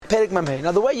Perek Memhei.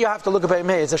 Now the way you have to look at Perek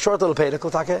Memhei is a short little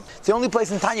Perek. It's the only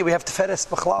place in Tanya we have Teferes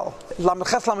B'chlal. Lamed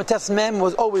Ches Lamed Tes Mem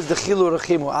was always the Chilur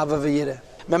Rechimu, Ava V'yireh.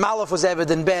 Mem Aleph was Eved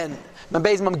and Ben. Mem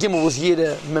Beis Mem Gimel was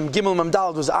Yireh. Mem Gimel Mem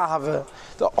Daled was Ahava.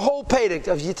 The whole Perek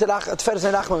of Yitzhak Teferes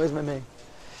and Rachman is Memhei.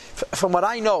 From what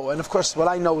I know, and of course what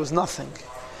I know is nothing,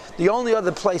 the only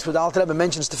other place where the Alter Rebbe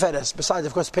mentions Teferes, besides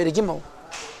of course Perek Gimel,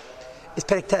 is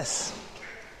Perek Tes.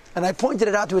 And I pointed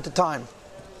it out to you at the time,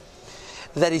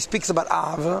 that he speaks about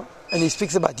Ahava, and he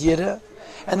speaks about Yireh,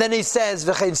 and then he says,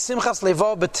 V'chein simchas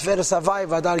levo b'tferes havai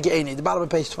v'adar ge'eni, the bottom of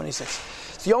page 26.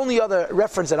 It's the only other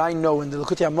reference that I know in the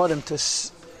Likutei HaMorim to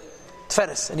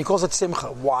Tferes, and he calls it Simcha.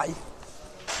 Why?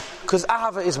 Because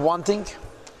Ahava is wanting,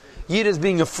 Yireh is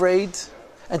being afraid,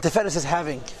 and Teferes is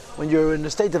having. When you're in a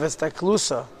state of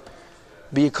Estaklusa,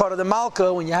 be Yikara de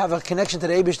Malka, when you have a connection to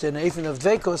the Eibishter, an Eifin of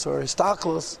Dvekos or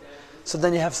Istaklus, so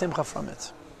then you have Simcha from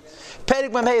it.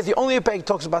 Perek Memhei is the only Perek that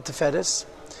talks about Teferes,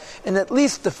 and at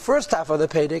least the first half of the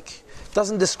Perek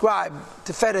doesn't describe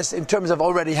Teferes in terms of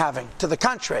already having. To the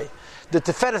contrary, the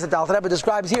Teferes that the Alter Rebbe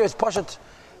describes here is Poshet,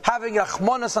 having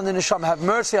Rachmanas on the Neshama, have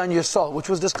mercy on your soul, which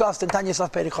was discussed in Tanya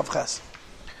Saf Perek Chav Ches.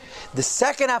 The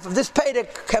second half of this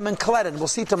Perek came in Kleden. We'll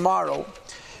see tomorrow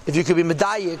if you could be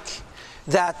medayik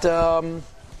that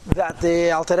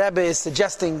the Alter Rebbe is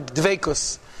suggesting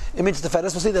Dveikus. It means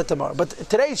Teferes. We'll see that tomorrow. But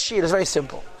today's sheet is very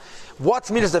simple.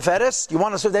 What's means Teferes? You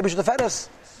want to serve the Eibishter Teferes?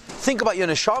 Think about your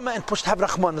neshama and push to have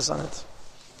Rachmanas on it.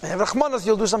 And have Rachmanas,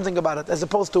 you'll do something about it, as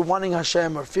opposed to wanting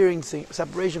Hashem or fearing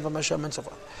separation from Hashem and so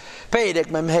forth. Perek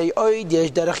Memhei Oid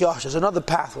Yesh Derech Yoshes, is another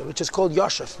pathway which is called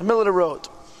Yoshes, the middle of the road.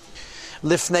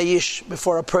 Lifnei Ish,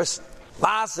 before a person.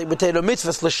 Lastly, b'teiro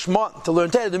mitzvahs l'shmon, to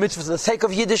learn the mitzvahs for the sake of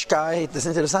Yiddishkeit. This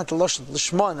is interesting to lashon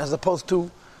l'shmon as opposed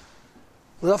to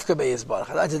l'dafka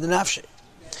be'yizbarach. That's the nafshe.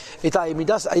 Itay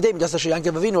midas aydei midas asher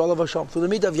Yankiv Avinu olav Hashem, through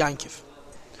the midah of Yankiv.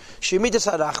 She midas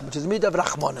harach, which is midah of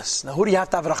Rachmanas. Now, who do you have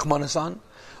to have Rachmanas on?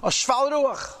 A shval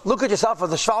ruach. Look at yourself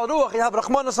as a shval ruach. You have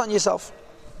Rachmanas on yourself.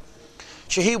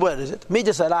 Shehi, what is it?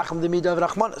 Midas harachim, the midah of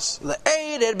Rachmanas.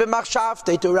 Le'eirer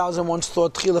b'machshavtei, to arouse in one's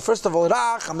thought. First of all,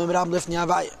 racham imram lifnei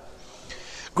havaya.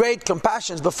 Great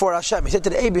compassions before Hashem. He said to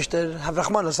the Eibishter, have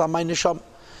Rachmanas on my neshama.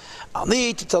 I'll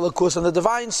need to tell a course on the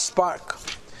divine spark.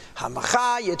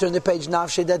 Hamachai, you turn the page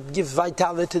nafshe that gives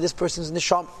vitality to this person's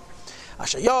neshama.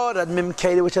 Ashayar and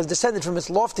Mimkele, which has descended from its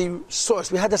lofty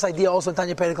source. We had this idea also in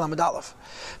Tanya Perek Lamed Aleph.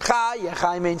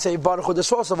 Chai means say Baruch Hu, the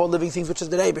source of all living things, which is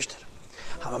the Eibishter.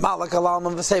 Hamamalak Alam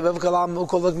and V'Sevav Kalam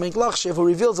Ukolak Meink Lachshev, who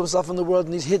reveals himself in the world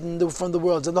and he's hidden from the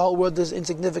world, and the whole world is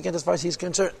insignificant as far as he's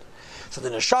concerned. So the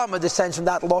neshama descends from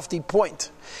that lofty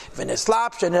point. When it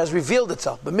slaps and it has revealed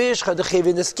itself, b'mishcha dechiv,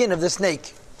 in the skin of the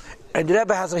snake. And the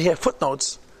Rebbe has here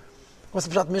footnotes. What's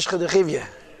the pshat mishcha dechivya?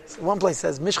 One place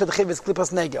says mishcha dechivya is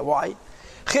klipas nega. Why?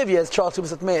 Chivya is Charles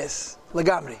Subasat Meis,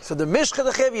 Lagamri. So the Mishcha the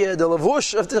Chivya, the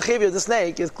Lavush of the Chivya, the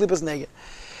snake, is Klippas Nega.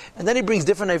 And then he brings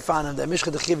different Eifanim. The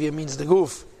Mishcha the Chivya means the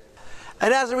goof.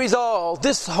 And as a result,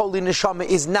 this holy neshama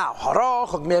is now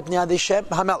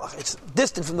it's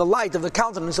distant from the light of the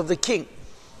countenance of the king.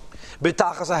 In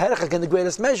the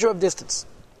greatest measure of distance.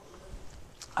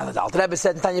 And the Alter Rebbe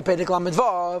said in Tanya Perek Lamed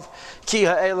Vav, Ki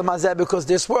ha'elam hazeh, because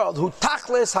this world, hu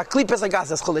tachlis ha'klipes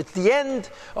agasas chol, it's the end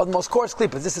of the most coarse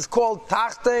klipes. This is called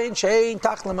tachtein shein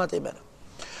tach lamatei bena.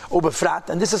 Ubefrat,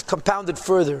 and this is compounded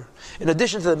further. In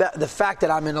addition to the fact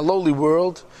that I'm in a lowly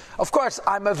world, of course,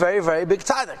 I'm a very, very big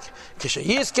tzaddik. Kisha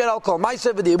yizker al kol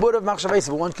ma'aseh v'di'ibur of machshaveisav.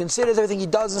 One considers everything he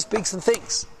does and speaks and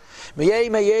thinks.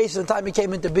 Since the time he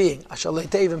came into being,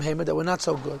 that we're not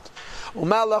so good.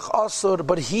 Umalach asur,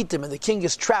 but hitim, and the king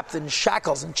is trapped in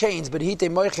shackles and chains, but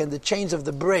hitim moichen, the chains of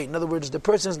the brain. In other words, the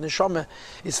person's neshama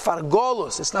is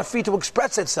fargolus, it's not free to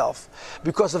express itself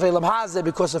because of elam hazeh,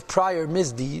 because of prior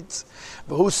misdeeds.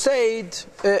 But who said,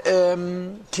 ki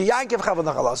Yankiv chavad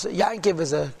nachalas. Yankiv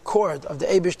is a cord of the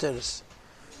Eibishter's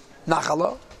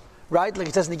nachala, right? Like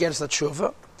it says in the Geras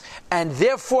HaTshuva. And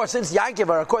therefore, since Yankiv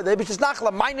are a cord, the Eibishter's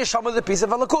nachla, my neshama is a piece of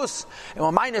alakus. And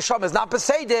when my neshama is not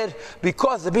beseder,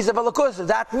 because the piece of alakus,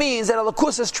 that means that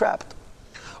alakus is trapped.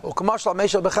 Or kamashal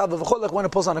meishal bechal v'v'cholek, when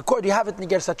it pulls on a cord, you have it in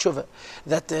the Geras HaTshuva,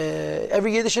 that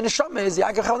every Yiddish neshama is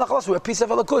Yankiv chavad nachalas, we're a piece of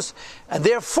alakus. And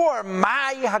therefore,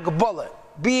 my hagbolah,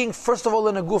 being first of all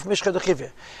in a guf mishcha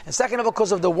dechivya, and second of all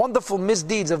because of the wonderful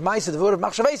misdeeds of Ma'aseh, the word of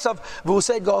Machshaveisav,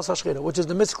 v'useid Golos HaShechina, which is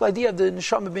the mystical idea of the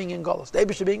neshama being in Golos, the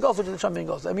Eibishter being Golos, which is the neshama being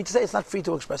Golos. I mean to say it's not free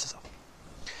to express itself.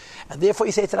 And therefore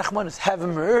you say to Rachmanis, have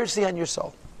mercy on your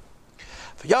soul.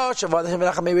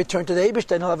 may return to the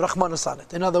Eibishter and he'll have Rachmanis on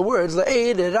it. In other words, to have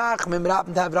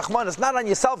Rachmanis, not on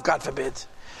yourself, God forbid,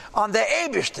 on the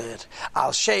Eibishter.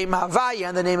 Al Shem Havaya,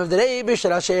 in the name of the Eibishter,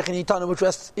 Al Sheikhin Itanu, which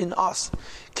rests in us.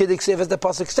 Kiddiksiv, as the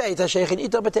Pasuk states, Al Sheikhin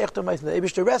Itanu B'teich Tumais, the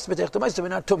Eibishter rests B'teich Tumais, we're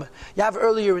not Tumah. You have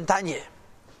earlier in Tanya.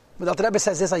 But the Rebbe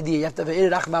says this idea, you have to have a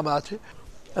Rachma B'atru.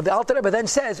 And the Alter Rebbe then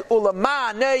says,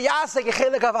 Ulama ne yasek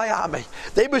chelik havaya amei.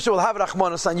 The Eibishter will have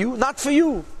Rachmanis on you, not for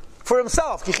you. For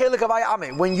himself,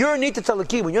 when you're need to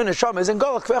teleki, when you're neshama is in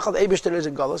galus, the Eibishter is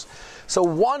in galus. So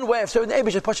one way of serving the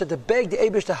Eibishter, pasha to beg the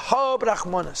Eibishter hab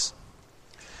rachmanas.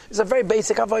 It's a very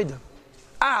basic avodah.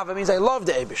 Av means I love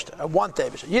the Eibishter, I want the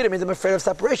Eibishter. Yira means I'm afraid of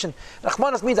separation.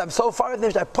 Rachmanas means I'm so far with the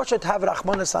Eibishter, I pasha to have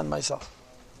rachmanas on myself.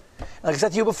 Like I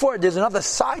said to you before, there's another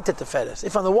side to Teferes.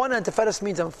 If on the one hand Teferes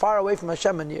means I'm far away from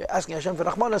Hashem and you're asking Hashem for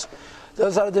Rachmanas, the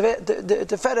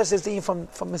Teferes is the from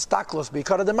Mistaklos,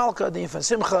 Bikara de Malka, the from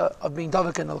Simcha of being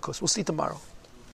Davik and Elkos. We'll see tomorrow.